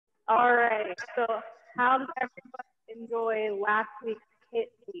All right. So how did everybody enjoy last week's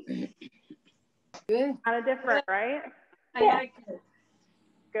hit week? Good. Kind of different, right? I like it.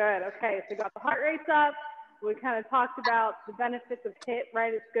 Good. Okay. So we got the heart rates up. We kind of talked about the benefits of hit,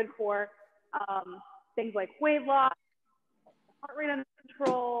 right? It's good for things like weight loss, heart rate under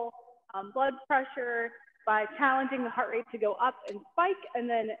control, blood pressure, by challenging the heart rate to go up and spike, and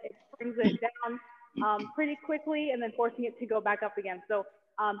then it brings it down pretty quickly, and then forcing it to go back up again. So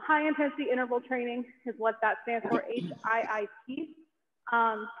high intensity interval training is what that stands for, HIIT.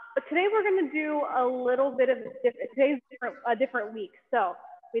 But today we're going to do a little bit of a different week. So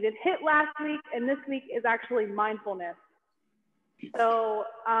we did hit last week, and this week is actually mindfulness. So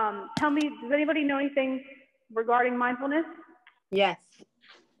tell me, does anybody know anything regarding mindfulness? Yes.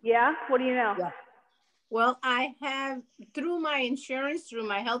 Yeah? What do you know? Yeah. Well, I have, through my insurance, through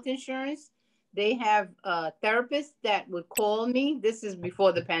my health insurance, they have therapists that would call me. This is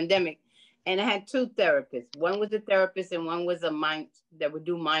before the pandemic. And I had two therapists. One was a therapist and one was that would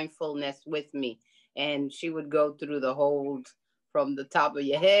do mindfulness with me. And she would go through the whole, from the top of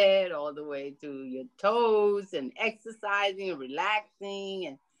your head all the way to your toes, and exercising and relaxing.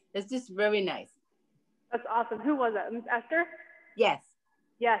 And it's just very nice. That's awesome. Who was that? Ms. Esther? Yes.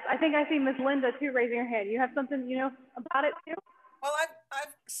 Yes. I think I see Ms. Linda too raising her hand. You have something you know about it too? Well,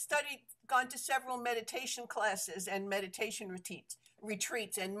 I've gone to several meditation classes and meditation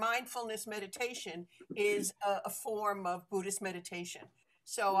retreats, and mindfulness meditation is a form of Buddhist meditation.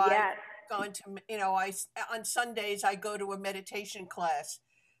 So yes. I've gone to, on Sundays I go to a meditation class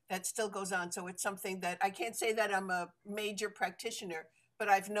that still goes on. So it's something that I can't say that I'm a major practitioner, but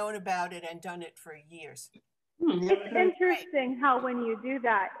I've known about it and done it for years. It's interesting how when you do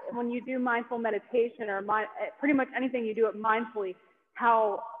that, when you do mindful meditation or pretty much anything you do it mindfully,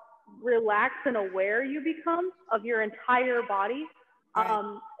 how relaxed and aware you become of your entire body.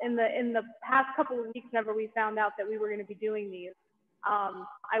 Right. In the past couple of weeks, whenever we found out that we were going to be doing these,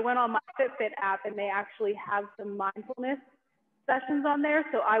 I went on my Fitbit app and they actually have some mindfulness sessions on there.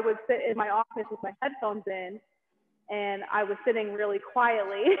 So I would sit in my office with my headphones in, and I was sitting really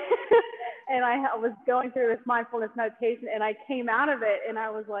quietly and I was going through this mindfulness meditation, and I came out of it and I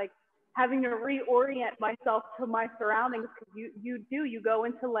was like having to reorient myself to my surroundings, because you go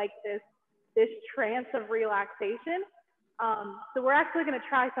into like this trance of relaxation. So we're actually going to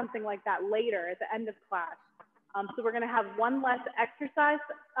try something like that later at the end of class. So we're going to have one less exercise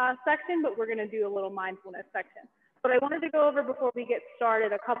section, but we're going to do a little mindfulness section. But I wanted to go over, before we get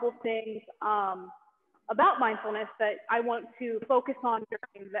started, a couple things about mindfulness that I want to focus on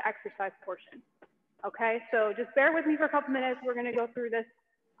during the exercise portion. Okay, so just bear with me for a couple minutes. We're going to go through this.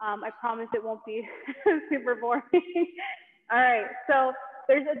 I promise it won't be super boring. All right, so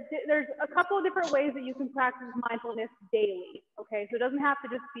there's a couple of different ways that you can practice mindfulness daily. Okay, so it doesn't have to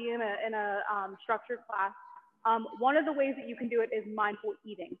just be in a structured class. One of the ways that you can do it is mindful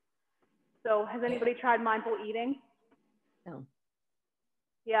eating. So has anybody tried mindful eating? No.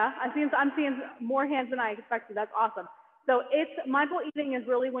 Yeah, I'm seeing more hands than I expected. That's awesome. So mindful eating is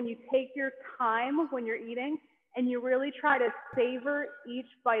really when you take your time when you're eating and you really try to savor each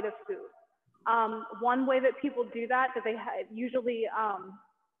bite of food. One way that people do that they usually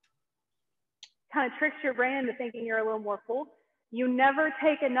kind of tricks your brain into thinking you're a little more full. You never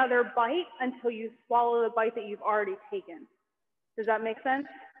take another bite until you swallow the bite that you've already taken. Does that make sense?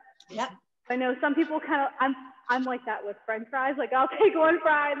 Yeah. I know some people kind of, I'm like that with French fries. Like I'll take one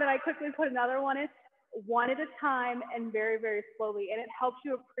fry and then I quickly put another one in, one at a time and very, very slowly. And it helps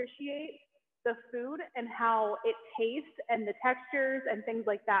you appreciate the food and how it tastes and the textures and things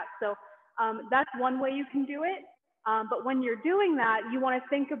like that. So that's one way you can do it. But when you're doing that, you want to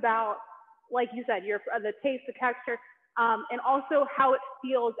think about, like you said, the taste, the texture, and also how it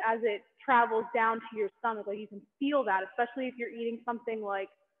feels as it travels down to your stomach. Like you can feel that, especially if you're eating something like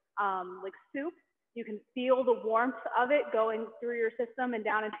soup. You can feel the warmth of it going through your system and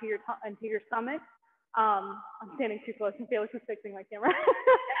down into your stomach. I'm standing too close and Felix is fixing my camera.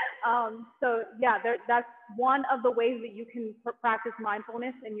 So yeah, that's one of the ways that you can practice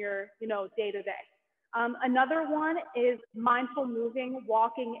mindfulness in your day to day. Another one is mindful moving,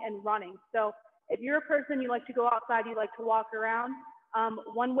 walking, and running. So if you're a person, you like to go outside, you like to walk around,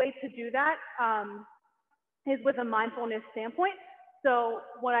 one way to do that is with a mindfulness standpoint. So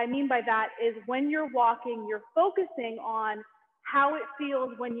what I mean by that is when you're walking, you're focusing on how it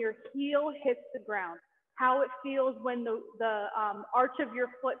feels when your heel hits the ground, how it feels when the arch of your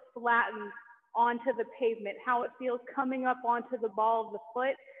foot flattens onto the pavement, how it feels coming up onto the ball of the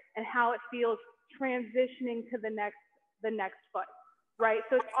foot, and how it feels transitioning to the next foot, right?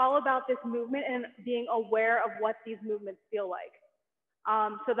 So it's all about this movement and being aware of what these movements feel like.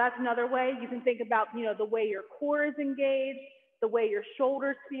 So that's another way. You can think about, the way your core is engaged, the way your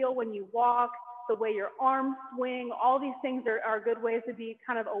shoulders feel when you walk, the way your arms swing. All these things are good ways to be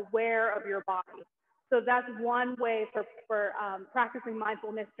kind of aware of your body. So that's one way for practicing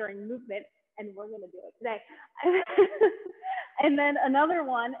mindfulness during movement, and we're going to do it today. And then another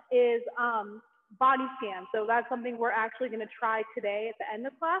one is body scan. So that's something we're actually going to try today at the end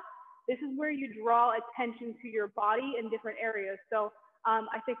of class. This is where you draw attention to your body in different areas. So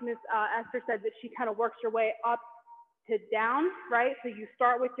I think Ms. Esther said that she kind of works your way up to down, right? So you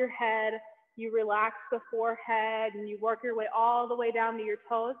start with your head, you relax the forehead, and you work your way all the way down to your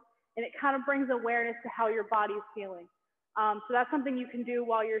toes. And it kind of brings awareness to how your body is feeling. So that's something you can do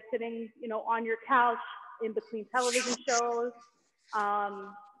while you're sitting, on your couch in between television shows.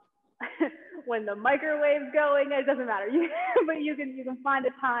 When the microwave's going, it doesn't matter. But you can find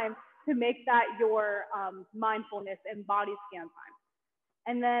a time to make that your mindfulness and body scan time.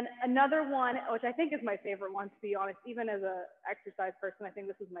 And then another one, which I think is my favorite one, to be honest, even as an exercise person, I think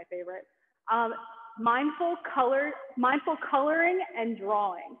this is my favorite. Mindful coloring and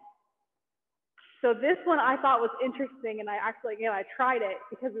drawing. So this one I thought was interesting, and I tried it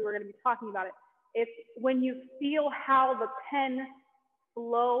because we were going to be talking about it. It's when you feel how the pen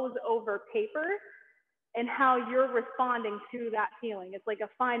flows over paper and how you're responding to that feeling. It's like a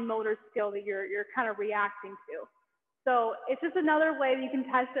fine motor skill that you're kind of reacting to. So it's just another way that you can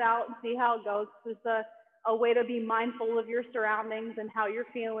test it out and see how it goes. It's a way to be mindful of your surroundings and how you're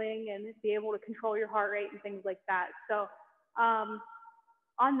feeling and be able to control your heart rate and things like that. So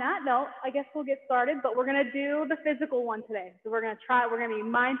on that note, I guess we'll get started, but we're going to do the physical one today. So we're going to be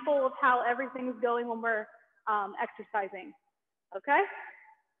mindful of how everything is going when we're exercising. Okay?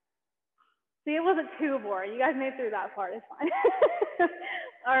 See, it wasn't too boring. You guys made it through that part. It's fine.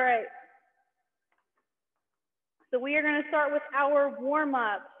 All right. So we are going to start with our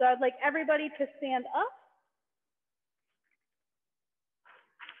warm-up. So I'd like everybody to stand up.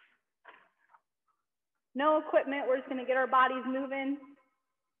 No equipment. We're just going to get our bodies moving.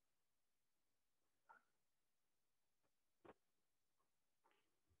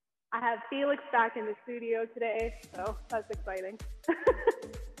 I have Felix back in the studio today, so that's exciting.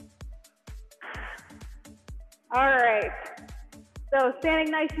 All right. So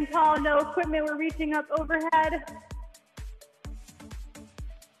standing nice and tall, no equipment, we're reaching up overhead.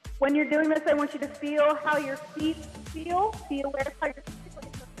 When you're doing this, I want you to feel how your feet feel. Be aware of how your feet feel.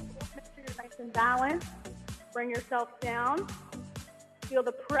 Make sure you're nice and balanced. Bring yourself down. Feel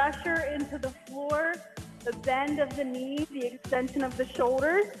the pressure into the floor, the bend of the knee, the extension of the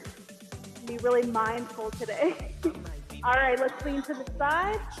shoulders. Be really mindful today. All right, let's lean to the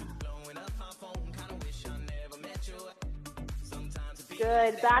side.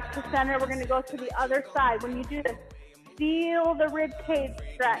 Good, back to center. We're gonna go to the other side. When you do this, feel the rib cage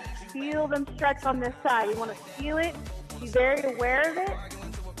stretch. Feel them stretch on this side. You wanna feel it, be very aware of it.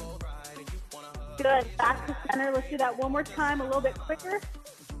 Good, back to center. Let's do that one more time, a little bit quicker.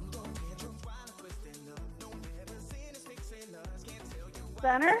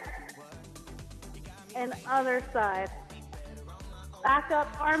 Center. And other side. Back up,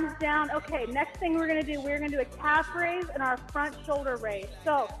 arms down. Okay, next thing we're gonna do a calf raise and our front shoulder raise.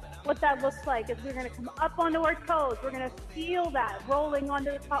 So what that looks like is we're gonna come up onto our toes. We're gonna feel that rolling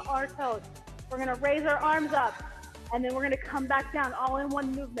onto our toes. We're gonna raise our arms up, and then we're gonna come back down all in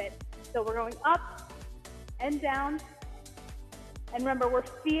one movement. So we're going up and down. And remember, we're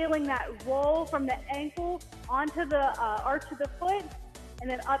feeling that roll from the ankle onto the arch of the foot, and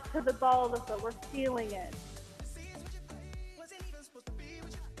then up to the ball of the foot. We're feeling it.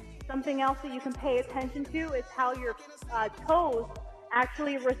 Something else that you can pay attention to is how your toes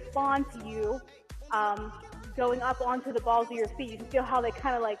actually respond to you going up onto the balls of your feet. You can feel how they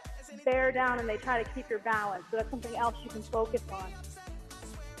kind of like bear down and they try to keep your balance. So that's something else you can focus on.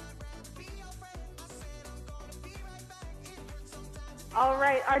 All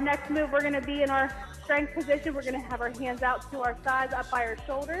right, our next move, we're gonna be in our strength position. We're gonna have our hands out to our sides, up by our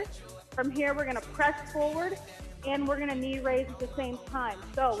shoulders. From here, we're gonna press forward and we're gonna knee raise at the same time.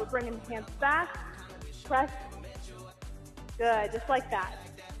 So we're bringing the hands back, press, good, just like that.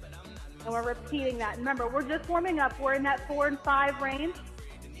 And we're repeating that. Remember, we're just warming up. We're in that 4 and 5 range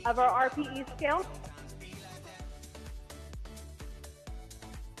of our RPE scale.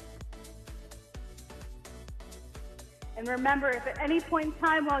 And remember, if at any point in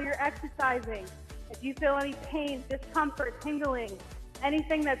time while you're exercising, if you feel any pain, discomfort, tingling,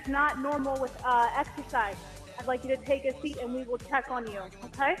 anything that's not normal with exercise, I'd like you to take a seat and we will check on you,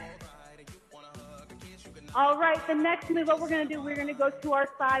 okay? All right, the next move, what we're gonna do, we're gonna go to our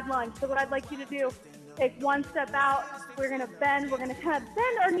side lunge. So what I'd like you to do Take one step out. We're gonna bend. We're gonna kind of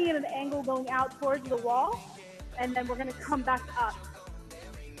bend our knee at an angle going out towards the wall. And then we're gonna come back up.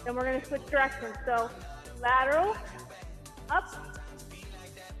 Then we're gonna switch directions. So lateral, up,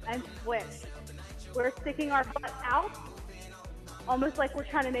 and switch. We're sticking our butt out, almost like we're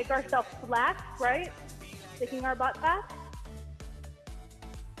trying to make ourselves flat, right? Sticking our butt back.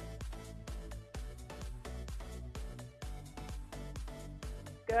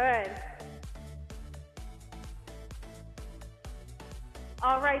 Good.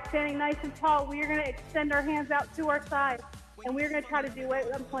 All right, standing nice and tall, we are going to extend our hands out to our side, and we're going to try to do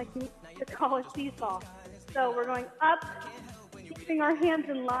what I'm like to call a seesaw. So we're going up, keeping our hands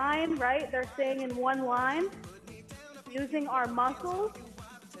in line, right? They're staying in one line, using our muscles.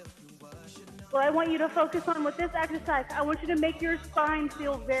 What I want you to focus on with this exercise, I want you to make your spine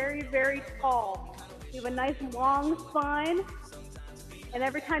feel very, very tall. You have a nice long spine, and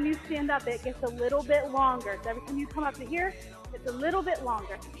every time you stand up, it gets a little bit longer. So every time you come up to here, it's a little bit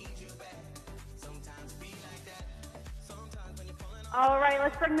longer. All right,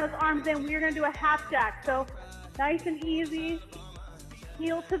 let's bring those arms in. We're gonna do a half jack. So nice and easy,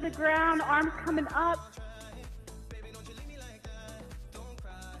 heel to the ground, arms coming up.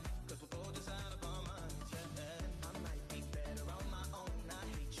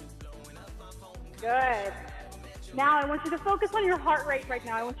 Good. Now I want you to focus on your heart rate right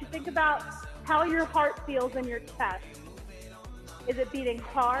now. I want you to think about how your heart feels in your chest. Is it beating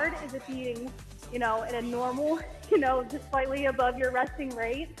hard? Is it beating, at a normal, just slightly above your resting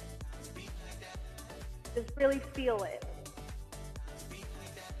rate? Just really feel it.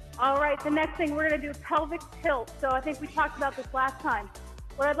 All right, the next thing we're gonna do pelvic tilt. So I think we talked about this last time.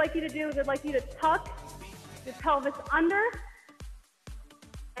 What I'd like you to do is I'd like you to tuck the pelvis under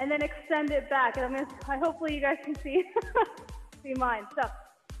and then extend it back. And hopefully you guys can see, see mine. So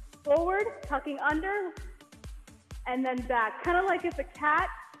forward, tucking under, and then back. Kind of like if a cat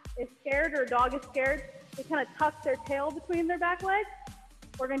is scared or a dog is scared, they kind of tuck their tail between their back legs.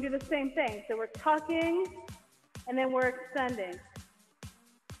 We're gonna do the same thing. So we're tucking, and then we're extending.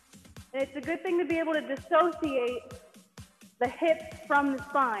 And it's a good thing to be able to dissociate the hips from the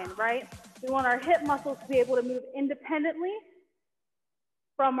spine, right? We want our hip muscles to be able to move independently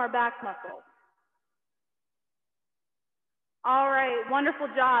from our back muscles. All right, wonderful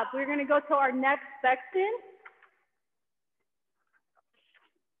job. We're gonna go to our next section.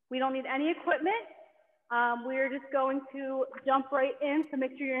 We don't need any equipment. We're just going to jump right in, so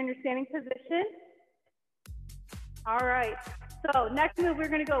make sure you're in your standing position. All right, so next move, we're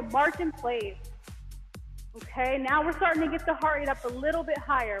gonna go march in place. Okay, now we're starting to get the heart rate up a little bit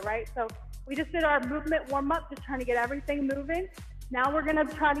higher, right? So we just did our movement warm up, just trying to get everything moving. Now we're gonna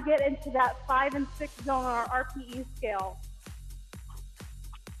try to get into that 5 and 6 zone on our RPE scale.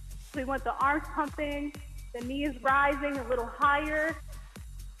 So we want the arms pumping, the knees rising a little higher.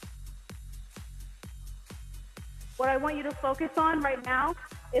 What I want you to focus on right now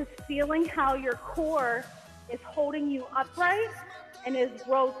is feeling how your core is holding you upright and is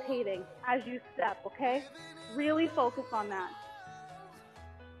rotating as you step, okay? Really focus on that.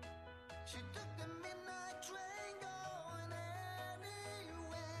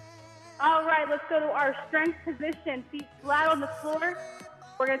 All right, let's go to our strength position. Feet flat on the floor.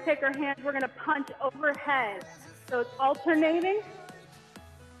 We're gonna take our hands, we're gonna punch overhead. So it's alternating.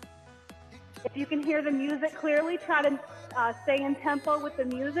 If you can hear the music clearly, try to stay in tempo with the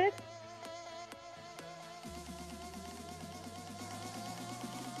music.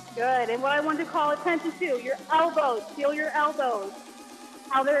 Good, and what I want to call attention to, your elbows, feel your elbows,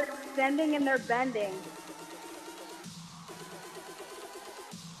 how they're extending and they're bending.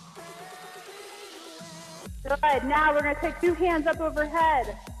 Good, now we're gonna take 2 hands up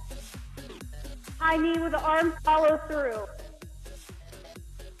overhead. High knee with the arms follow through.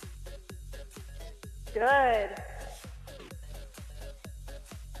 Good.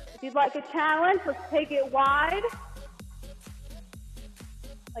 If you'd like a challenge, let's take it wide.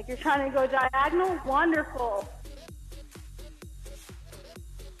 Like you're trying to go diagonal, wonderful.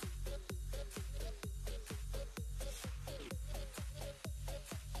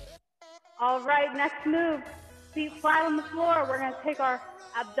 All right, next move, feet flat on the floor. We're gonna take our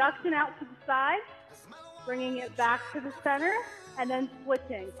abduction out to the side, bringing it back to the center, and then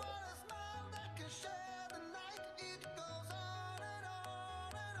switching.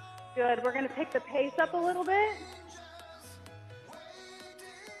 Good, we're gonna pick the pace up a little bit.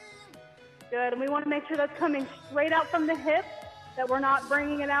 Good, and we wanna make sure that's coming straight out from the hip, that we're not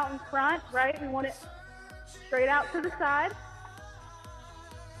bringing it out in front, right? We want it straight out to the side.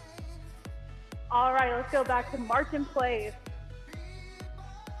 All right, let's go back to march in place.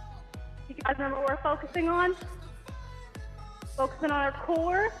 You guys remember what we're focusing on? Focusing on our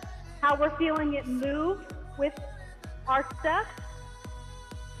core, how we're feeling it move with our steps.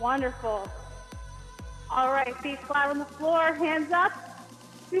 Wonderful. All right, feet flat on the floor, hands up.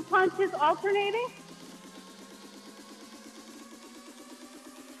 2 punches alternating.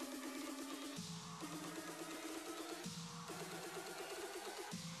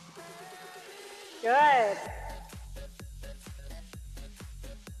 Good.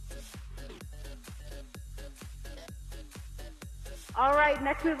 All right,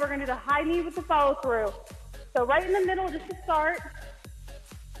 next move, we're gonna do the high knee with the follow through. So right in the middle, just to start.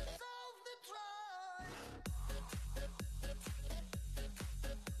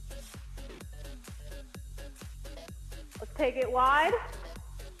 Let's take it wide.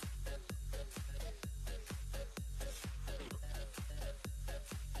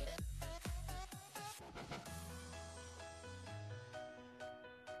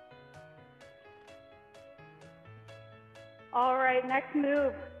 All right, next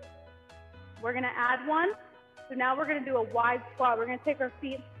move. We're gonna add one. So now we're gonna do a wide squat. We're gonna take our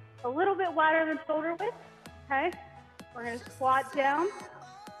feet a little bit wider than shoulder width, okay? We're gonna squat down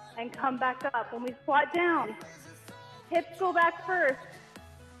and come back up. When we squat down, hips go back first,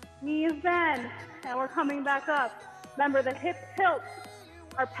 knees bend, and we're coming back up. Remember, the hip tilts,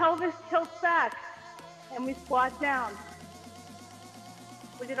 our pelvis tilts back, and we squat down.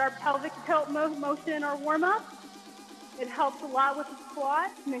 We did our pelvic tilt motion in our warm-up. It helps a lot with the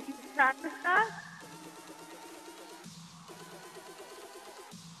squat, make you practice that.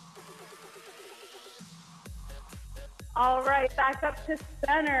 All right, back up to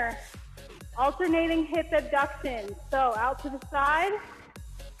center. Alternating hip abduction. So out to the side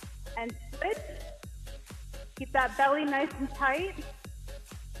and switch. Keep that belly nice and tight.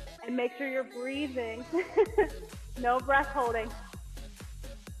 And make sure you're breathing. No breath holding.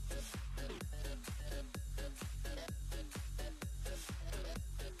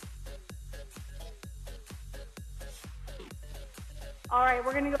 All right,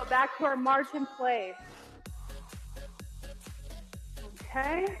 we're gonna go back to our march in place.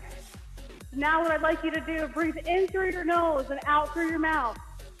 Okay. Now what I'd like you to do, breathe in through your nose and out through your mouth.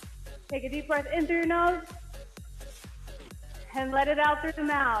 Take a deep breath in through your nose and let it out through the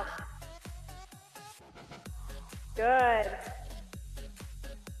mouth. Good.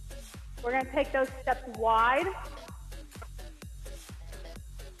 We're gonna take those steps wide.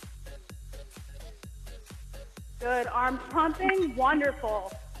 Good, arms pumping,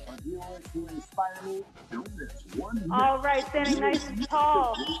 wonderful. All right, standing nice and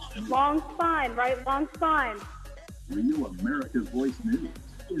tall. Long spine, right, long spine. Real America's Voice News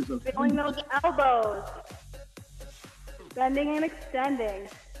is a feeling those elbows. Bending and extending.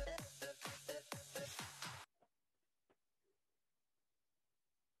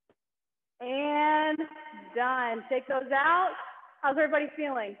 And done. Take those out. How's everybody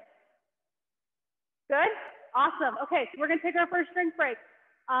feeling? Good? Awesome. Okay, so we're gonna take our first drink break.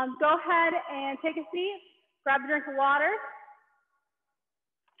 Go ahead and take a seat, grab a drink of water.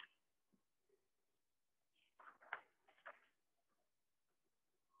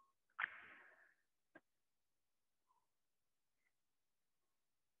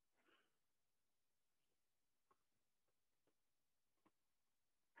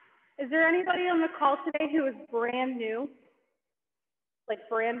 Is there anybody on the call today who is brand new? Like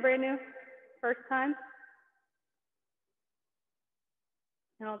brand new? First time?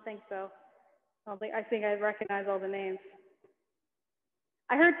 I don't think so. I think I recognize all the names.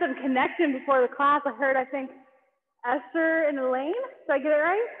 I heard some connection before the class. I think, Esther and Elaine. Did I get it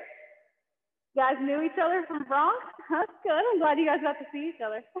right? You guys knew each other from Bronx? That's good. I'm glad you guys got to see each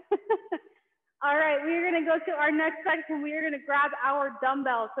other. All right, we are going to go to our next section. We are going to grab our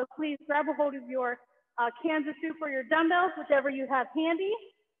dumbbells. So please grab a hold of your cans of soup or your dumbbells, whichever you have handy.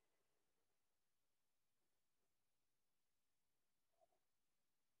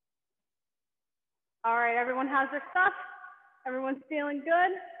 All right, everyone has their stuff. Everyone's feeling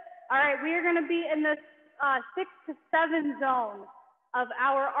good. All right, we are going to be in this 6 to 7 zone of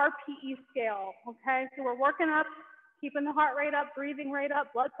our RPE scale, okay? So we're working up, keeping the heart rate up, breathing rate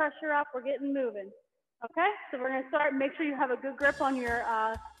up, blood pressure up, we're getting moving, okay? So we're gonna start, make sure you have a good grip on your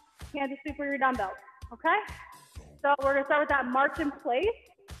hands of soup or your dumbbells, okay? So we're gonna start with that march in place.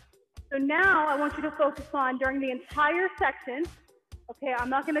 So now I want you to focus on, during the entire section, okay, I'm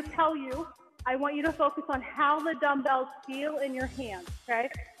not gonna tell you, I want you to focus on how the dumbbells feel in your hands, okay?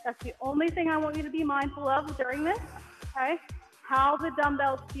 That's the only thing I want you to be mindful of during this, okay? How the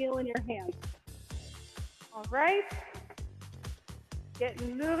dumbbells feel in your hands. All right.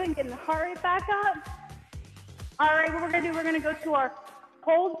 Getting moving, getting the heart rate back up. All right, what we're gonna do, we're gonna go to our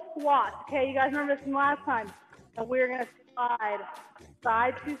cold squats. Okay, you guys remember this from last time. And we're gonna slide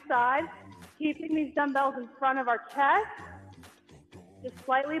side to side, keeping these dumbbells in front of our chest, just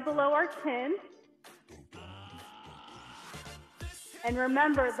slightly below our chin. And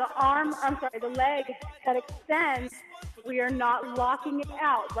remember, the leg that extends, we are not locking it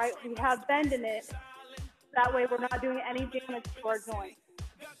out, right? We have bend in it. That way we're not doing any damage to our joint.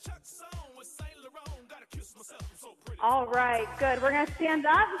 All right, good. We're gonna stand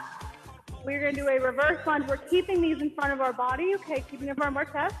up. We're gonna do a reverse lunge. We're keeping these in front of our body, okay? Keeping in front of our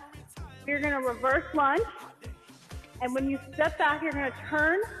chest. We're gonna reverse lunge. And when you step back, you're gonna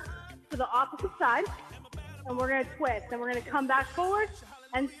turn to the opposite side. And we're gonna twist. And we're gonna come back forward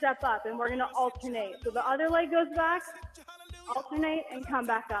and step up. And we're gonna alternate. So the other leg goes back, alternate, and come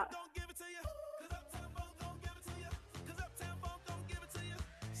back up.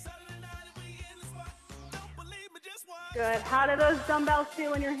 Good. How do those dumbbells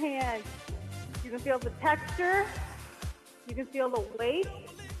feel in your hands? You can feel the texture. You can feel the weight.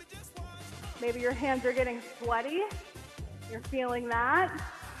 Maybe your hands are getting sweaty. You're feeling that.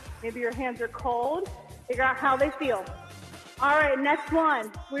 Maybe your hands are cold. Figure out how they feel. All right, next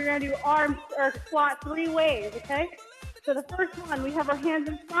one. We're gonna do arms or squat 3 ways, okay? So the first one, we have our hands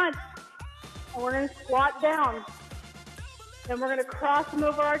in front and we're gonna squat down. Then we're gonna cross them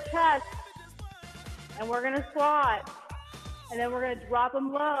over our chest and we're gonna squat. And then we're gonna drop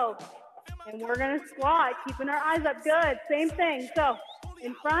them low and we're gonna squat, keeping our eyes up. Good, same thing. So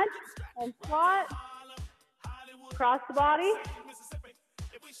in front and squat, cross the body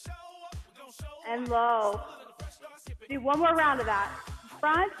and low. Do one more round of that.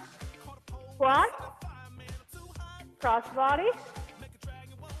 Front, squat, cross the body,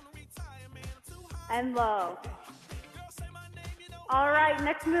 and low. All right,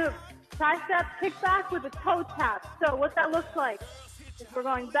 next move. Tricep kickback with a toe tap. So what that looks like is we're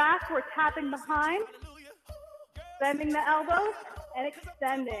going back, we're tapping behind, bending the elbows, and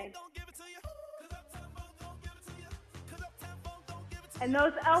extending. And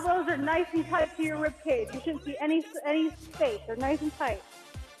those elbows are nice and tight to your rib cage. You shouldn't see any space. They're nice and tight.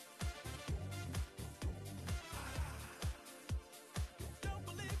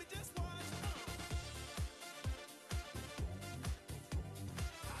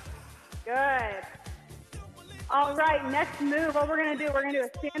 Good. All right, next move, what we're gonna do a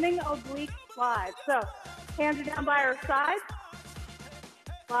standing oblique slide. So hands are down by our sides,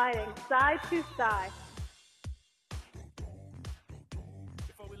 sliding side to side.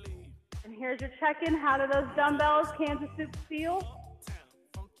 And here's your check-in. How do those dumbbells, Kansas Soup feel?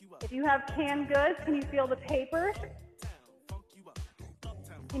 If you have canned goods, can you feel the paper?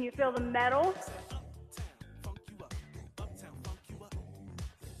 Can you feel the metal?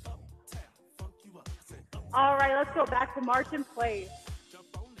 All right, let's go back to march in place.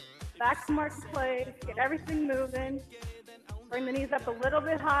 Back to march in place. Get everything moving. Bring the knees up a little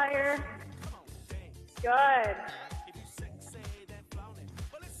bit higher. Good.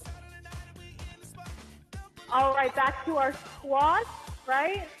 All right, back to our squats,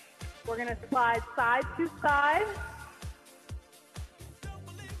 right? We're gonna slide side to side.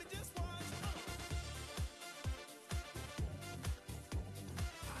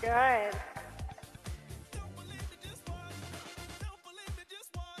 Good.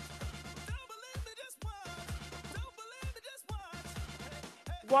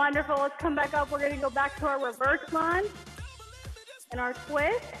 Wonderful, let's come back up. We're gonna go back to our reverse lunge and our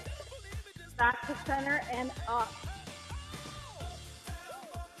twist. Back to center and up.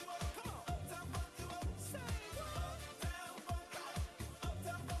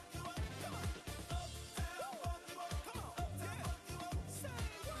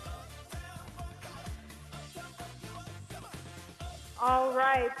 All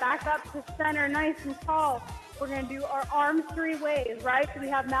right, back up to center, nice and tall. We're gonna do our arms 3 ways, right? So we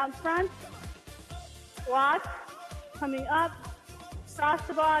have mountain front, squat, coming up, cross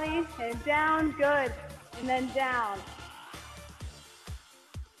the body, and down, good. And then down.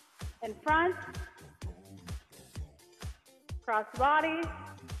 And front, cross the body,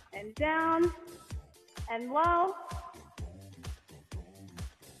 and down, and low.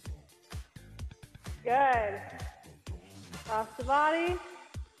 Good. Cross the body,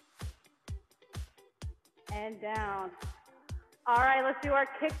 and down. All right, let's do our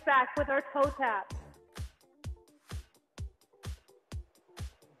kickback with our toe tap.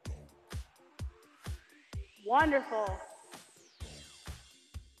 Wonderful.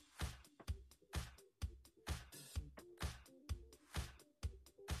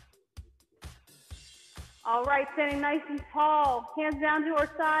 All right, standing nice and tall. Hands down to our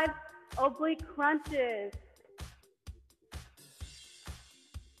sides, oblique crunches.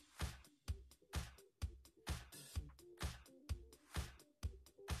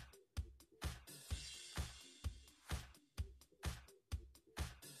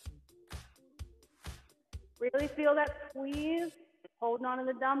 Really feel that squeeze, holding on to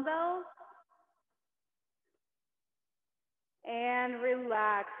the dumbbells. And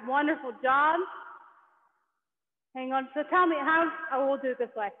relax. Wonderful job. Hang on. So tell me we'll do it this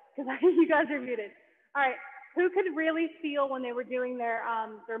way because you guys are muted. All right. Who could really feel when they were doing their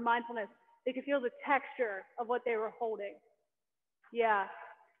mindfulness? They could feel the texture of what they were holding. Yeah.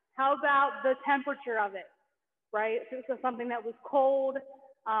 How about the temperature of it, right? If it was something that was cold,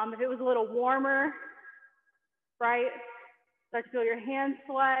 if it was a little warmer, right? Start to feel your hands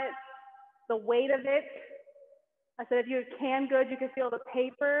sweat, the weight of it. I said if you had canned goods, you could feel the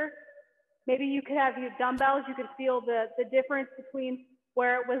paper. Maybe you could have your dumbbells, you could feel the difference between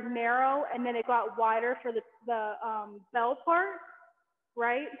where it was narrow and then it got wider for the bell part,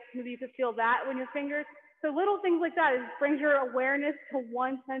 right? Maybe you could feel that when your fingers. So little things like that, it brings your awareness to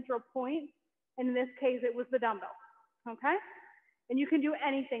one central point. And in this case, it was the dumbbell, okay? And you can do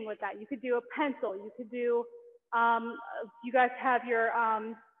anything with that. You could do a pencil. You could do, you guys have your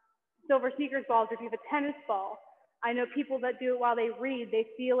silver sneakers balls, or if you have a tennis ball. I know people that do it while they read. They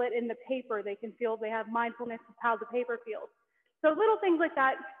feel it in the paper. They can feel, they have mindfulness of how the paper feels. So little things like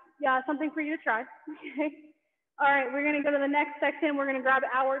that, yeah, something for you to try, okay? All right, we're gonna go to the next section. We're gonna grab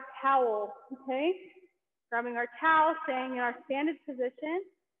our towel, okay? Grabbing our towel, staying in our standing position.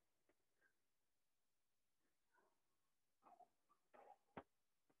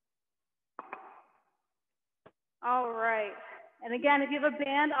 All right, and again, if you have a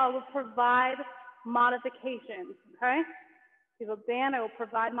band, I will provide modifications, okay? If you have a band, I will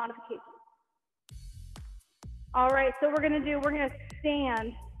provide modifications. All right, so we're gonna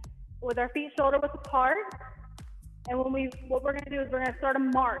stand with our feet shoulder width apart. And what we're gonna do is we're gonna start a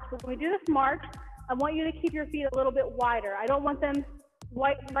march. But when we do this march, I want you to keep your feet a little bit wider. I don't want them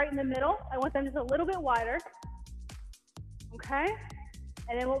right in the middle. I want them just a little bit wider, okay?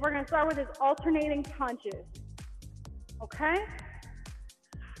 And then what we're gonna start with is alternating punches, okay?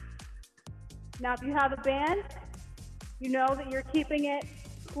 Now, if you have a band, you know that you're keeping it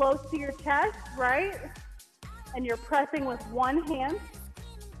close to your chest, right? And you're pressing with one hand.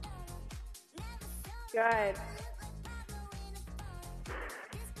 Good.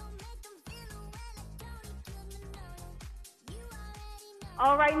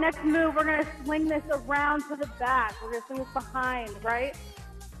 All right, next move, we're gonna swing this around to the back. We're gonna swing this behind, right?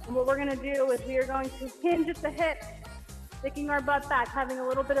 And what we're gonna do is we are going to hinge at the hip, sticking our butt back, having a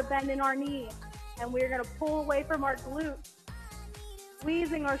little bit of bend in our knee. And we're gonna pull away from our glutes,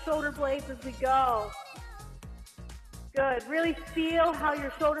 squeezing our shoulder blades as we go. Good, really feel how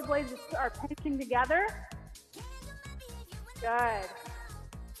your shoulder blades are pinching together. Good.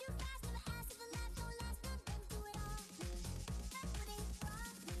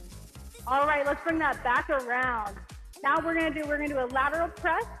 All right, let's bring that back around. Now we're gonna do a lateral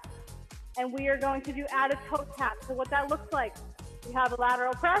press, and we are going to do added toe tap. So what that looks like, we have a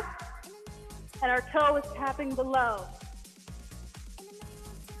lateral press, and our toe is tapping below.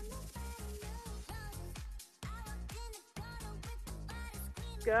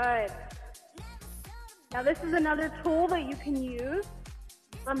 Good. Now this is another tool that you can use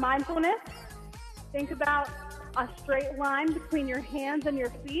for mindfulness. Think about a straight line between your hands and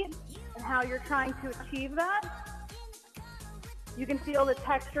your feet and how you're trying to achieve that. You can feel the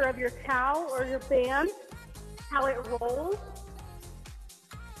texture of your towel or your band, how it rolls.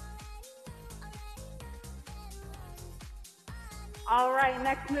 All right,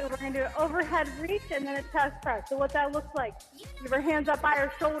 next move, we're gonna do an overhead reach and then a chest press. So what that looks like, give our hands up by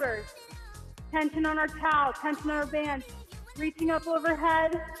our shoulders, tension on our towel, tension on our band, reaching up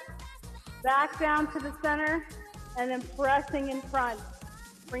overhead, back down to the center, and then pressing in front,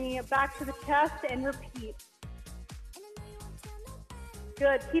 bringing it back to the chest and repeat.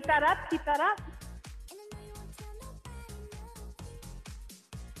 Good, keep that up, keep that up.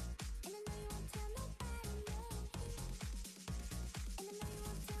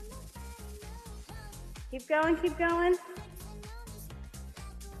 Keep going, keep going.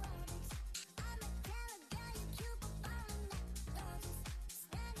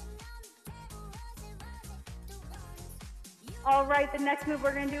 All right, the next move,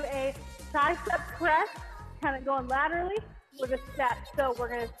 we're gonna do a tricep press, kind of going laterally with a step. So we're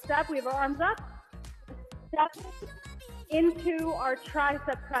gonna step, we have our arms up, step into our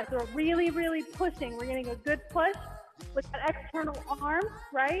tricep press. So we're really, really pushing. We're getting a good push with that external arm,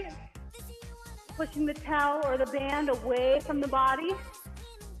 right? Pushing the towel or the band away from the body.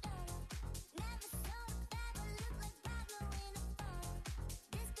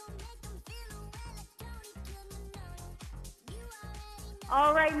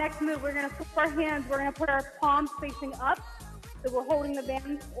 All right, next move, we're gonna flip our hands, we're gonna put our palms facing up. So we're holding the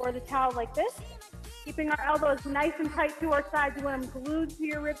band or the towel like this. Keeping our elbows nice and tight to our sides. You want them glued to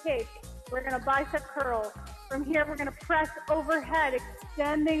your rib cage. We're going to bicep curl. From here, we're going to press overhead,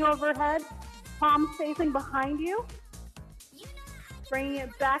 extending overhead, palms facing behind you. Bringing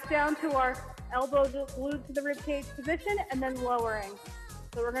it back down to our elbows glued to the rib cage position, and then lowering.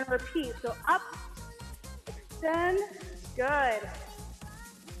 So we're going to repeat. So up, extend, good.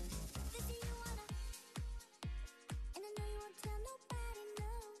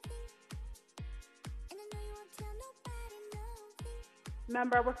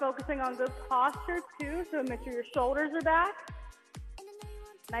 Remember, we're focusing on good posture too, so make sure your shoulders are back.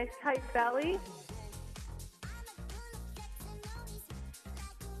 Nice tight belly.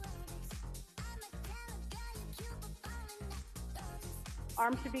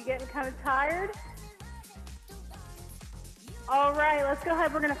 Arms should be getting kind of tired. All right, let's go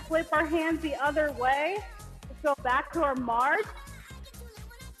ahead. We're gonna flip our hands the other way. Let's go back to our march.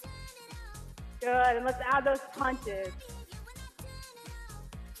 Good, and let's add those punches.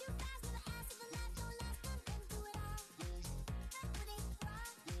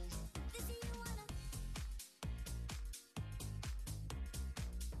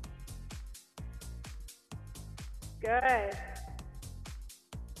 Good.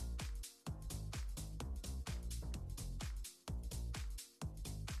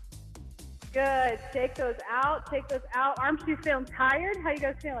 Good. Take those out. Take those out. Arms, you feeling tired? How you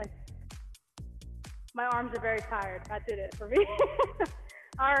guys feeling? My arms are very tired. That did it for me.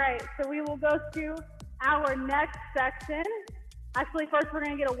 All right. So we will go to our next section. Actually, first we're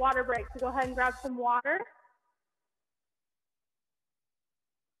going to get a water break. So go ahead and grab some water.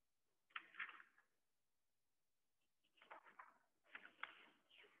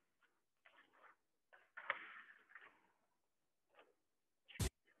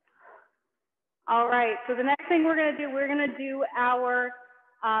 All right, so the next thing we're gonna do our,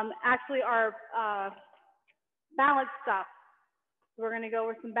 our balance stuff. So we're gonna go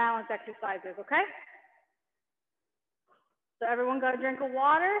with some balance exercises, okay? So everyone got a drink of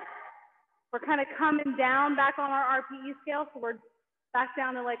water. We're kind of coming down back on our RPE scale, so we're back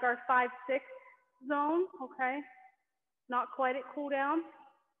down to like our 5-6 zone, okay? Not quite at cool down.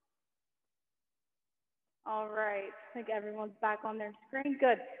 All right, I think everyone's back on their screen.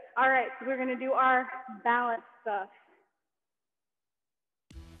 Good. All right, so we're gonna do our balance stuff.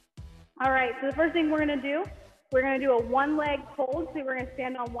 All right, so the first thing we're gonna do a one leg hold. So we're gonna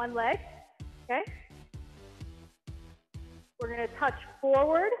stand on one leg, okay? We're gonna touch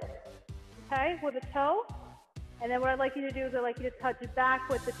forward, okay, with a toe. And then what I'd like you to do is I'd like you to touch back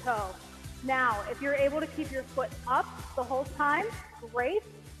with the toe. Now, if you're able to keep your foot up the whole time, great.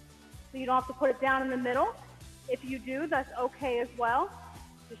 So you don't have to put it down in the middle. If you do, that's okay as well.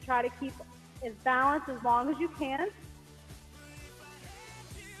 Just try to keep it balanced as long as you can.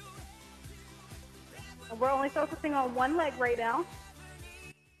 And we're only focusing on one leg right now.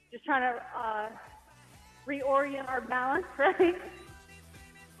 Just trying to reorient our balance, right?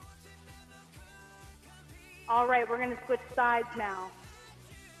 All right, we're gonna switch sides now.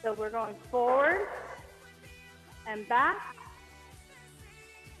 So we're going forward and back.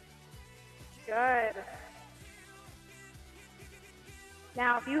 Good.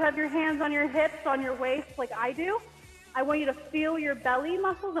 Now, if you have your hands on your hips, on your waist, like I do, I want you to feel your belly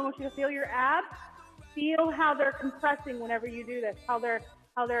muscles. I want you to feel your abs. Feel how they're compressing whenever you do this, how they're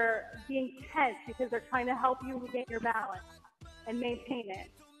being tense because they're trying to help you regain your balance and maintain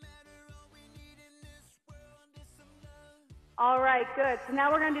it. All right, good. So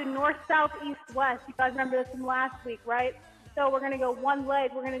now we're gonna do north, south, east, west. You guys remember this from last week, right? So we're gonna go one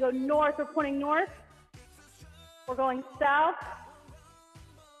leg. We're gonna go north. We're pointing north. We're going south.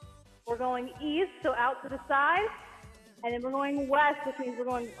 We're going east, so out to the side. And then we're going west, which means we're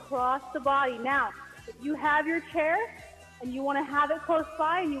going across the body. Now, if you have your chair and you want to have it close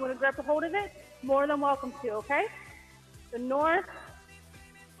by and you want to grab a hold of it, more than welcome to, okay? So north,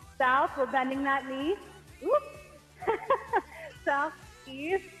 south, we're bending that knee. South,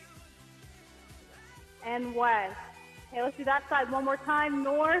 east, and west. Okay, let's do that side one more time.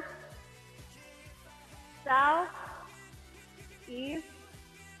 North, south, east,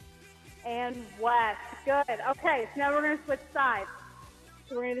 and west. Good. Okay, so now we're going to switch sides.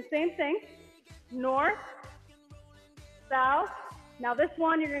 So we're going to do the same thing. North, south. Now this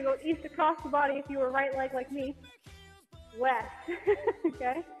one, you're going to go east across the body if you were right leg like me. West.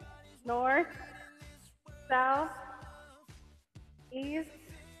 Okay. North, south, east,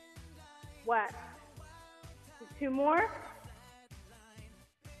 west. Two more.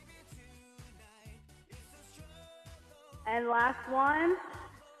 And last one.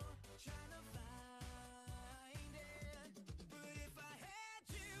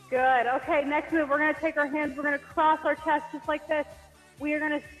 Good. Okay, next move, we're going to take our hands, we're going to cross our chest just like this. We are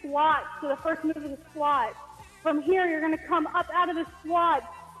going to squat. So the first move is a squat. From here, you're going to come up out of the squat,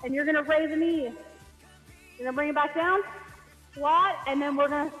 and you're going to raise a knee. You're going to bring it back down, squat, and then we're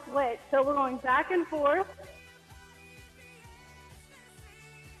going to switch. So we're going back and forth.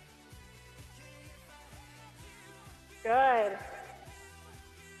 Good.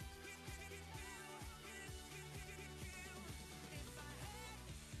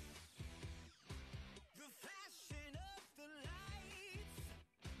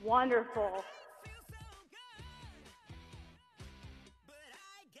 Wonderful.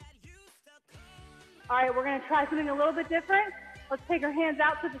 All right, we're going to try something a little bit different. Let's take our hands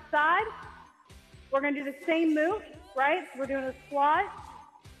out to the side. We're going to do the same move, right? We're doing a squat,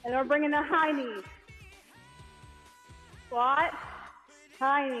 and we're bringing the high knee. Squat,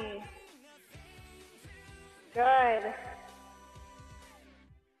 high knee. Good.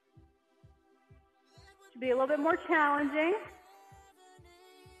 Should be a little bit more challenging.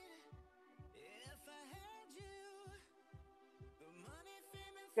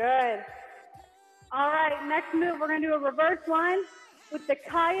 Good. All right, next move, we're going to do a reverse lunge with the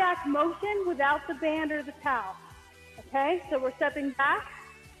kayak motion without the band or the towel. Okay, so we're stepping back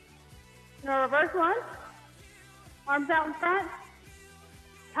in a reverse lunge. Arms out in front.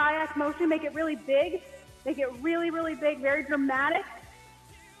 Kayak motion, make it really big. Make it really, really big, very dramatic.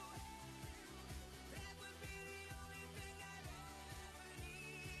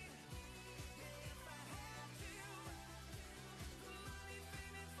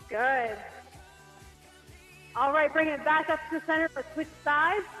 Good. All right, bring it back up to the center for switch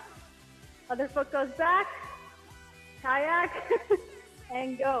sides. Other foot goes back. Kayak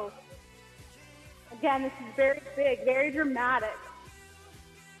and go. Again, this is very big, very dramatic.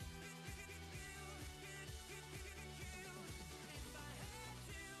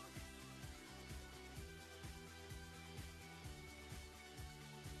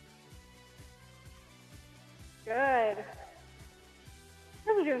 Good.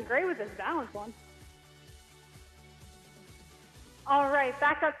 You guys are doing great with this balance one. All right,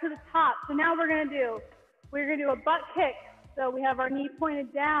 back up to the top. So now we're gonna do a butt kick. So we have our knee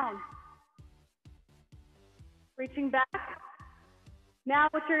pointed down. Reaching back. Now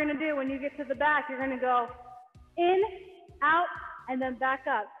what you're gonna do when you get to the back, you're gonna go in, out, and then back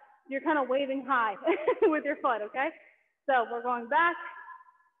up. You're kind of waving high with your foot, okay? So we're going back,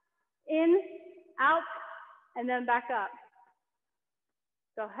 in, out, and then back up.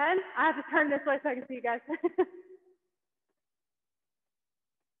 Go ahead. I have to turn this way so I can see you guys.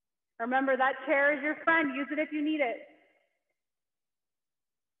 Remember, that chair is your friend. Use it if you need it.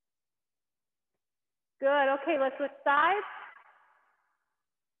 Good. Okay, let's switch sides.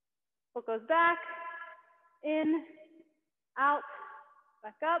 Foot goes back, in, out,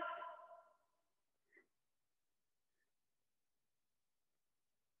 back up.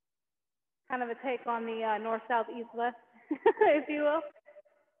 Kind of a take on the north, south, east, west, if you will.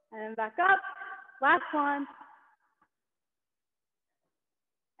 And back up. Last one.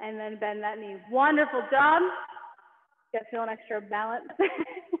 And then bend that knee. Wonderful job. Get feeling extra balance.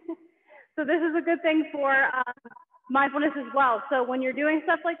 So this is a good thing for mindfulness as well. So when you're doing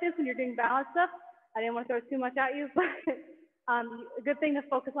stuff like this, when you're doing balance stuff, I didn't want to throw too much at you, but a good thing to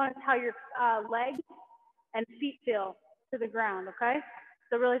focus on is how your legs and feet feel to the ground, okay?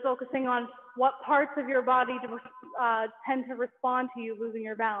 So really focusing on what parts of your body tend to respond to you losing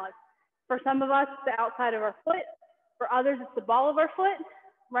your balance. For some of us, the outside of our foot. For others, it's the ball of our foot,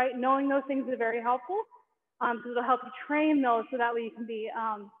 right? Knowing those things is very helpful because it'll help you train those so that way you can be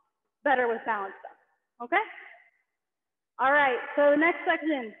better with balance stuff, okay? All right, so the next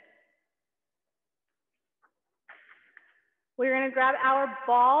section. We're gonna grab our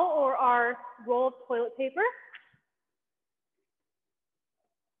ball or our roll of toilet paper.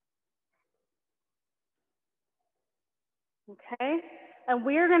 Okay, and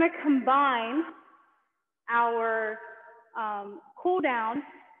we are going to combine our cool down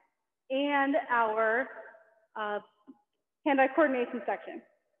and our hand-eye coordination section.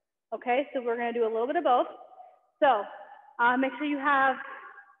 Okay, so we're going to do a little bit of both. So make sure you have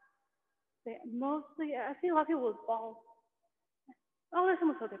mostly, I see a lot of people with balls. Oh, there's some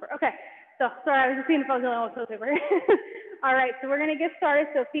with toilet paper. Okay, so sorry, I was just seeing if I was the only one with toilet paper. All right, so we're going to get started.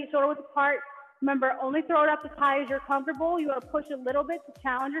 So feet shoulder width apart. Remember, only throw it up as high as you're comfortable. You want to push a little bit to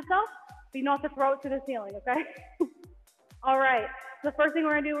challenge yourself, but you don't have to throw it to the ceiling, okay? All right, so the first thing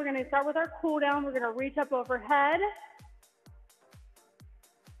we're gonna do, we're gonna start with our cool down. We're gonna reach up overhead.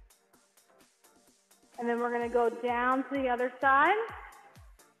 And then we're gonna go down to the other side.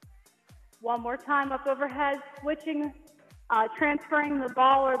 One more time, up overhead, switching transferring the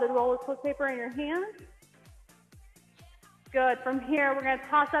ball or the roll of toilet paper in your hand. Good. From here, we're going to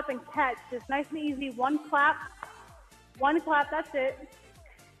toss up and catch. Just nice and easy. One clap, that's it.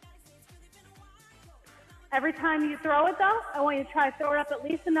 Every time you throw it, though, I want you to try to throw it up at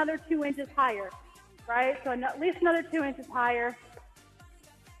least another 2 inches higher, right? So at least another 2 inches higher.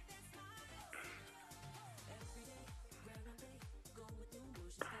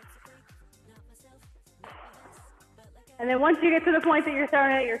 And then once you get to the point that you're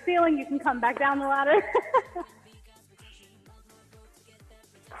throwing it at your ceiling, you can come back down the ladder.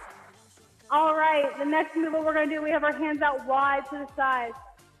 All right, the next move what we're gonna do, we have our hands out wide to the side.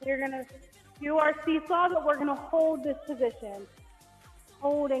 We're gonna do our seesaw, but we're gonna hold this position.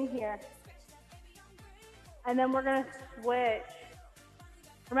 Holding here. And then we're gonna switch.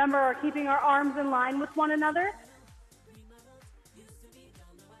 Remember, we're keeping our arms in line with one another.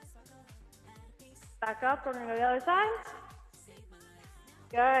 Back up, we're gonna go to the other side.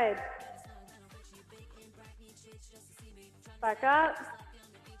 Good. Back up.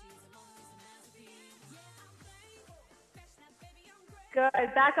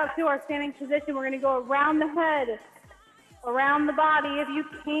 Good. Back up to our standing position. We're gonna go around the head, around the body if you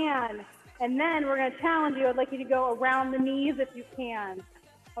can. And then we're gonna challenge you. I'd like you to go around the knees if you can.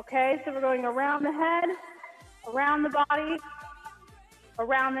 Okay, so we're going around the head, around the body,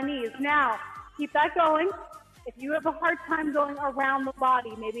 around the knees. Now, keep that going. If you have a hard time going around the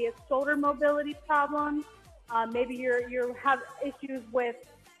body, maybe it's shoulder mobility problems, maybe you have issues with,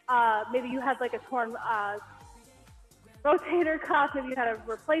 maybe you have like a torn rotator cuff, maybe you had a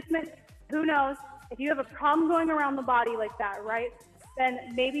replacement, who knows. If you have a problem going around the body like that, right, then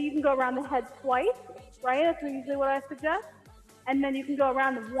maybe you can go around the head twice, right? That's usually what I suggest. And then you can go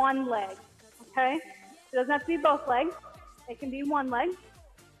around one leg, okay? It doesn't have to be both legs. It can be one leg.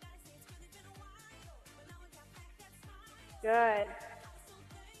 Good.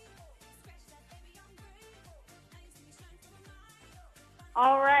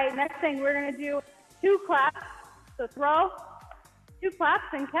 All right, next thing we're gonna do 2 claps. So throw, 2 claps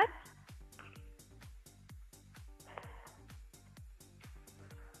and catch.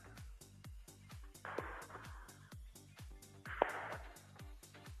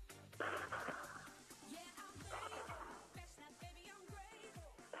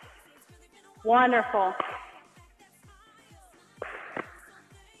 Wonderful.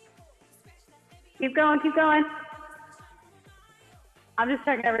 Keep going, keep going. I'm just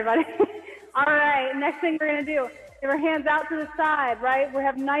checking everybody. All right, next thing we're gonna do, give our hands out to the side, right? We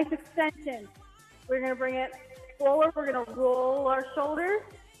have nice extension. We're gonna bring it forward. We're gonna roll our shoulders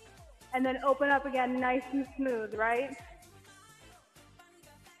and then open up again, nice and smooth, right?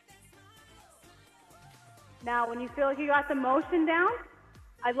 Now, when you feel like you got the motion down,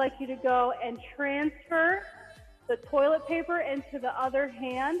 I'd like you to go and transfer the toilet paper into the other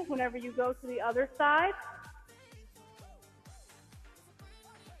hand whenever you go to the other side.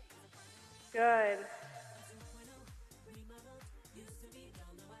 Good.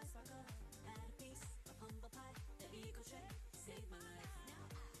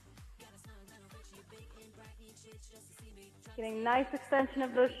 Getting nice extension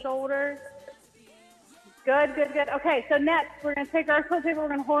of those shoulders. Good, good, good. Okay, so next we're gonna take our toilet paper, we're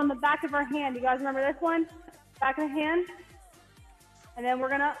gonna hold in the back of our hand. You guys remember this one? Back of the hand. And then we're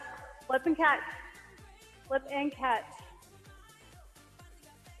gonna flip and catch. Flip and catch.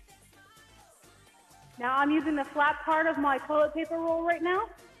 Now I'm using the flat part of my toilet paper roll right now.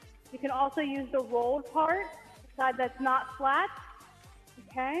 You can also use the rolled part, the side that's not flat.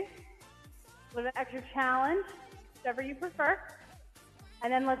 Okay? With an extra challenge, whichever you prefer.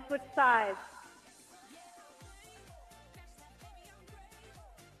 And then let's switch sides.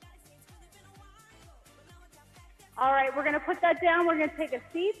 All right, we're gonna put that down. We're gonna take a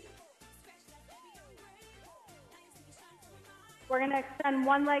seat. We're gonna extend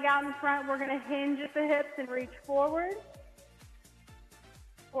one leg out in front. We're gonna hinge at the hips and reach forward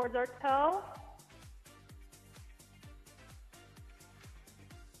towards our toe.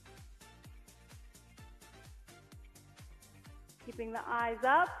 Keeping the eyes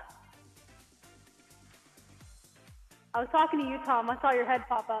up. I was talking to you, Tom. I saw your head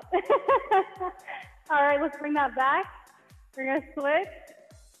pop up. All right, let's bring that back. We're gonna switch.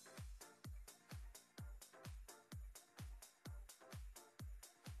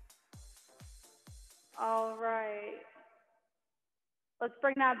 All right. Let's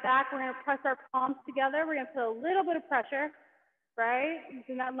bring that back. We're gonna press our palms together. We're gonna put a little bit of pressure, right?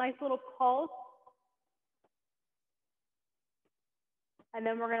 Using that nice little pulse. And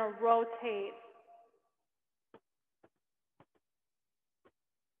then we're gonna rotate.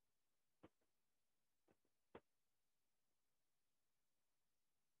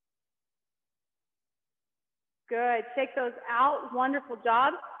 Good. Shake those out. Wonderful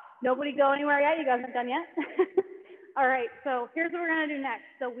job. Nobody go anywhere yet. You guys aren't done yet. All right. So here's what we're going to do next.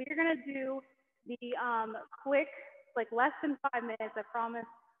 So we're going to do the quick, like less than 5 minutes, I promise.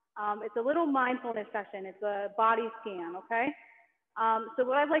 It's a little mindfulness session. It's a body scan, okay? So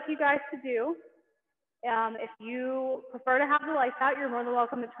what I'd like you guys to do, if you prefer to have the lights out, you're more than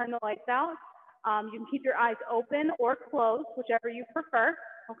welcome to turn the lights out. You can keep your eyes open or closed, whichever you prefer,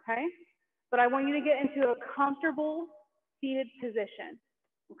 okay? But I want you to get into a comfortable seated position,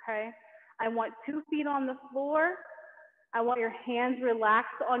 okay? I want 2 feet on the floor. I want your hands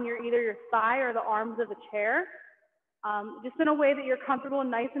relaxed on either your thigh or the arms of the chair. Just in a way that you're comfortable and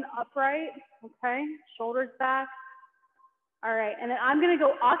nice and upright, okay? Shoulders back. All right, and then I'm gonna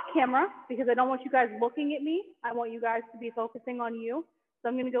go off camera because I don't want you guys looking at me. I want you guys to be focusing on you. So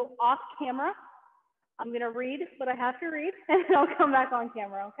I'm gonna go off camera. I'm gonna read what I have to read and then I'll come back on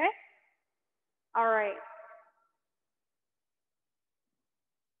camera, okay? All right.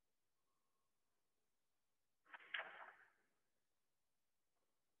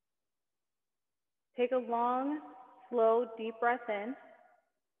 Take a long, slow, deep breath in.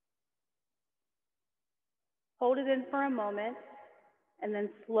 Hold it in for a moment, and then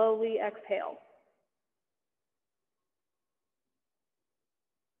slowly exhale.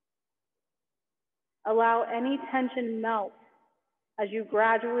 Allow any tension melt as you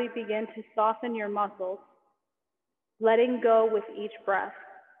gradually begin to soften your muscles, letting go with each breath.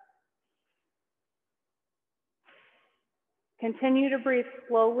 Continue to breathe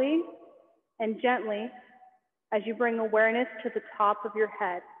slowly and gently as you bring awareness to the top of your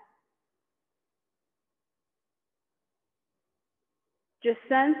head. Just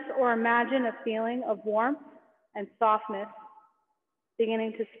sense or imagine a feeling of warmth and softness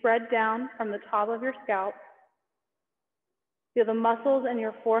beginning to spread down from the top of your scalp. Feel the muscles in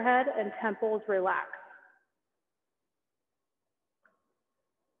your forehead and temples relax.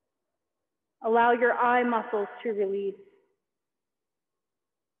 Allow your eye muscles to release.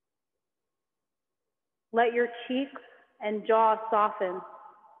 Let your cheeks and jaw soften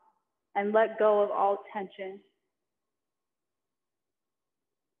and let go of all tension.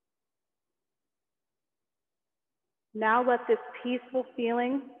 Now let this peaceful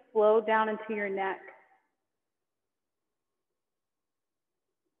feeling flow down into your neck.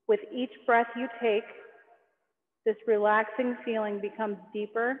 With each breath you take, this relaxing feeling becomes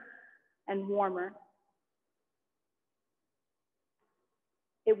deeper and warmer.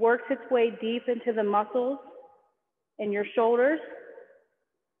 It works its way deep into the muscles in your shoulders,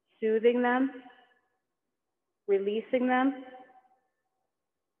 soothing them, releasing them.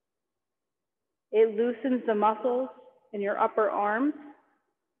 It loosens the muscles in your upper arms,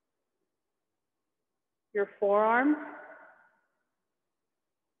 your forearms,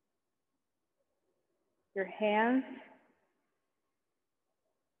 your hands,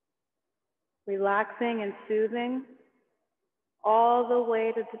 relaxing and soothing all the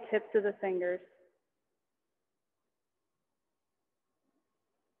way to the tips of the fingers.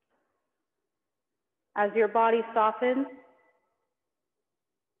 As your body softens,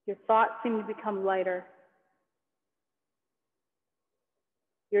 your thoughts seem to become lighter.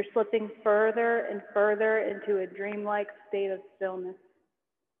 You're slipping further and further into a dreamlike state of stillness.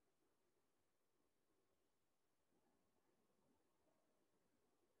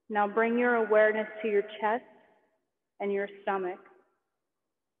 Now bring your awareness to your chest and your stomach.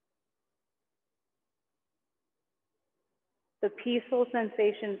 The peaceful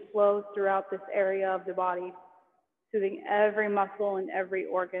sensation flows throughout this area of the body, soothing every muscle and every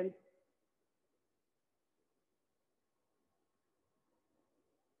organ.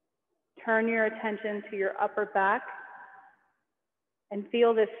 Turn your attention to your upper back and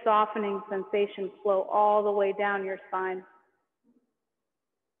feel this softening sensation flow all the way down your spine.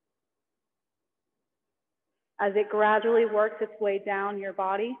 As it gradually works its way down your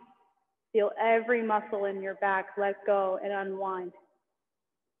body, feel every muscle in your back let go and unwind.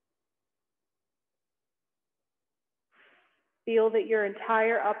 Feel that your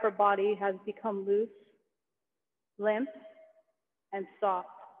entire upper body has become loose, limp, and soft.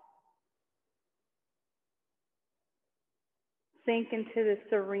 Sink into this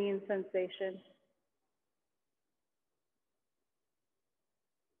serene sensation.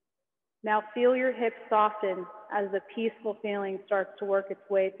 Now feel your hips soften as the peaceful feeling starts to work its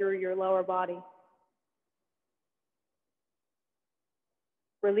way through your lower body.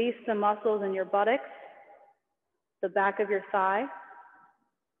 Release the muscles in your buttocks, the back of your thigh,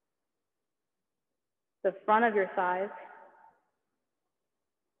 the front of your thighs.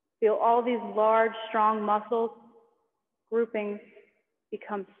 Feel all these large, strong muscles, groupings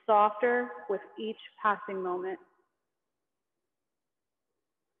becomes softer with each passing moment.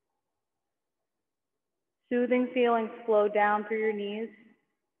 Soothing feelings flow down through your knees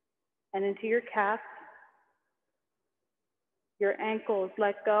and into your calves. Your ankles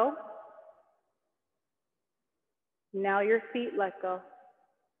let go. Now your feet let go.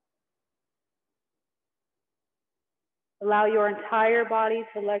 Allow your entire body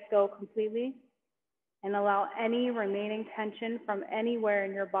to let go completely and allow any remaining tension from anywhere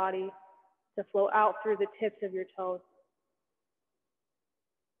in your body to flow out through the tips of your toes.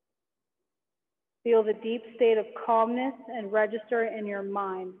 Feel the deep state of calmness and register it in your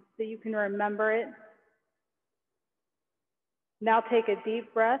mind so you can remember it. Now take a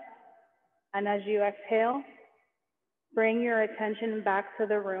deep breath, and as you exhale, bring your attention back to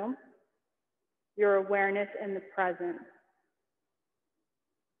the room, your awareness in the present.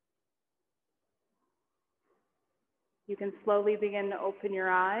 You can slowly begin to open your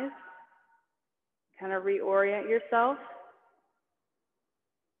eyes, kind of reorient yourself.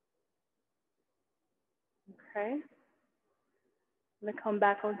 Okay. I'm going to come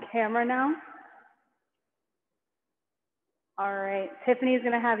back on camera now. All right. Tiffany is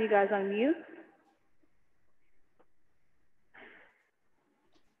going to have you guys on mute.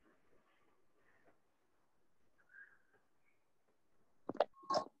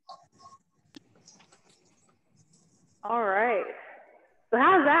 All right. So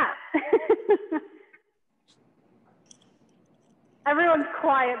how's that? Everyone's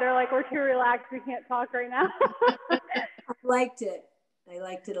quiet. They're like, we're too relaxed. We can't talk right now. I liked it. I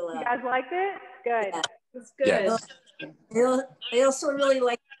liked it a lot. You guys liked it? Good. Yeah. It's good. Yeah. I also really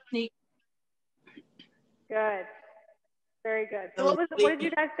liked the Good. Very good. So what did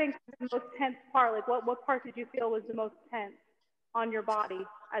you guys think was the most tense part? Like what part did you feel was the most tense on your body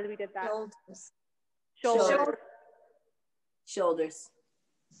as we did that? shoulders. Shoulders.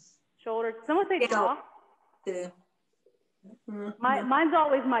 Shoulders. Someone say jaw. Mine's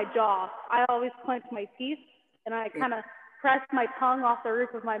always my jaw. I always clench my teeth and I kind of press my tongue off the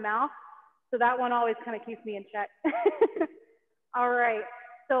roof of my mouth. So that one always kind of keeps me in check. All right.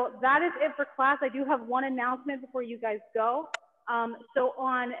 So that is it for class. I do have one announcement before you guys go. So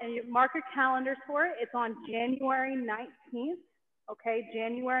mark your calendars for it. It's on January 19th. Okay,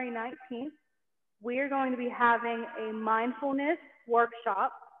 January 19th. We are going to be having a mindfulness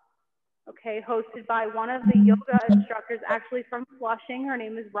workshop, okay, hosted by one of the yoga instructors, actually from Flushing. Her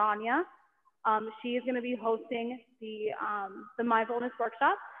name is Rania. She is going to be hosting the mindfulness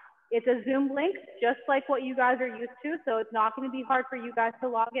workshop. It's a Zoom link, just like what you guys are used to. So it's not going to be hard for you guys to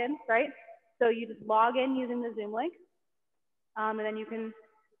log in, right? So you just log in using the Zoom link. And then you can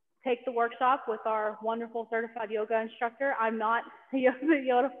take the workshop with our wonderful certified yoga instructor. I'm not a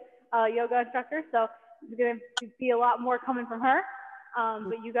yoga instructor, so there's going to be a lot more coming from her.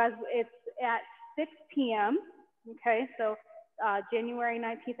 But you guys, it's at 6 p.m. Okay, so January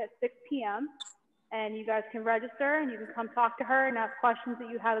 19th at 6 p.m. And you guys can register and you can come talk to her and ask questions that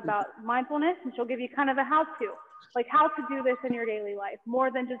you have about mindfulness, and she'll give you kind of a how-to, like how to do this in your daily life, more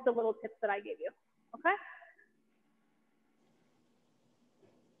than just the little tips that I gave you. Okay?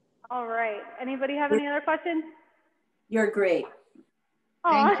 All right. Anybody have any other questions? You're great.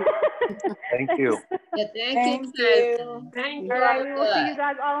 Thank you. Thank you. Yeah, thank you. Thank you. All right. We will see you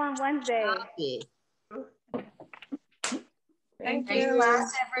guys all on Wednesday. Thank Great you.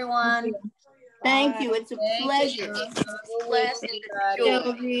 class, everyone. Thank you. It's a pleasure.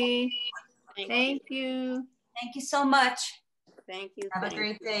 Shelby. Thank you. Thank you so much. Thank you. Have a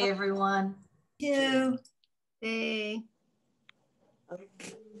great day, everyone. Thank you. Day.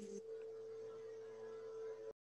 Okay.